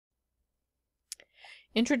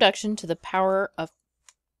Introduction to the power of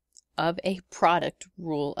a product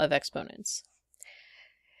rule of exponents.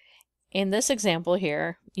 In this example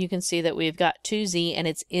here, you can see that we've got 2z and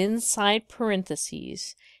it's inside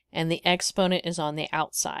parentheses and the exponent is on the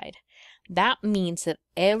outside. That means that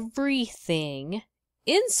everything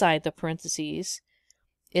inside the parentheses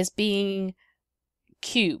is being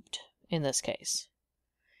cubed in this case.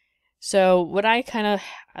 So what I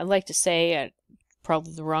like to say,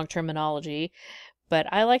 probably the wrong terminology, but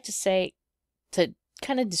I like to say to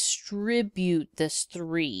kind of distribute this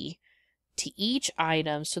 3 to each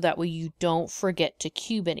item so that way you don't forget to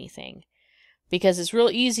cube anything. Because it's real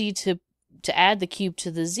easy to add the cube to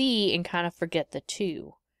the z and kind of forget the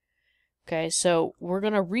 2. Okay, so we're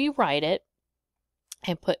going to rewrite it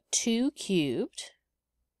and put 2 cubed,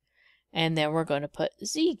 and then we're going to put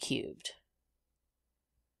z cubed.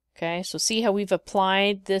 Okay, so see how we've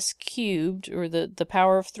applied this cubed, or the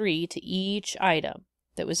power of 3, to each item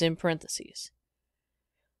that was in parentheses.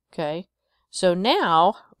 Okay, so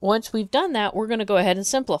now, once we've done that, we're going to go ahead and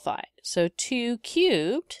simplify it. So 2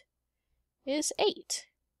 cubed is 8.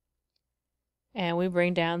 And we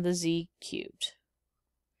bring down the z cubed.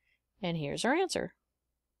 And here's our answer.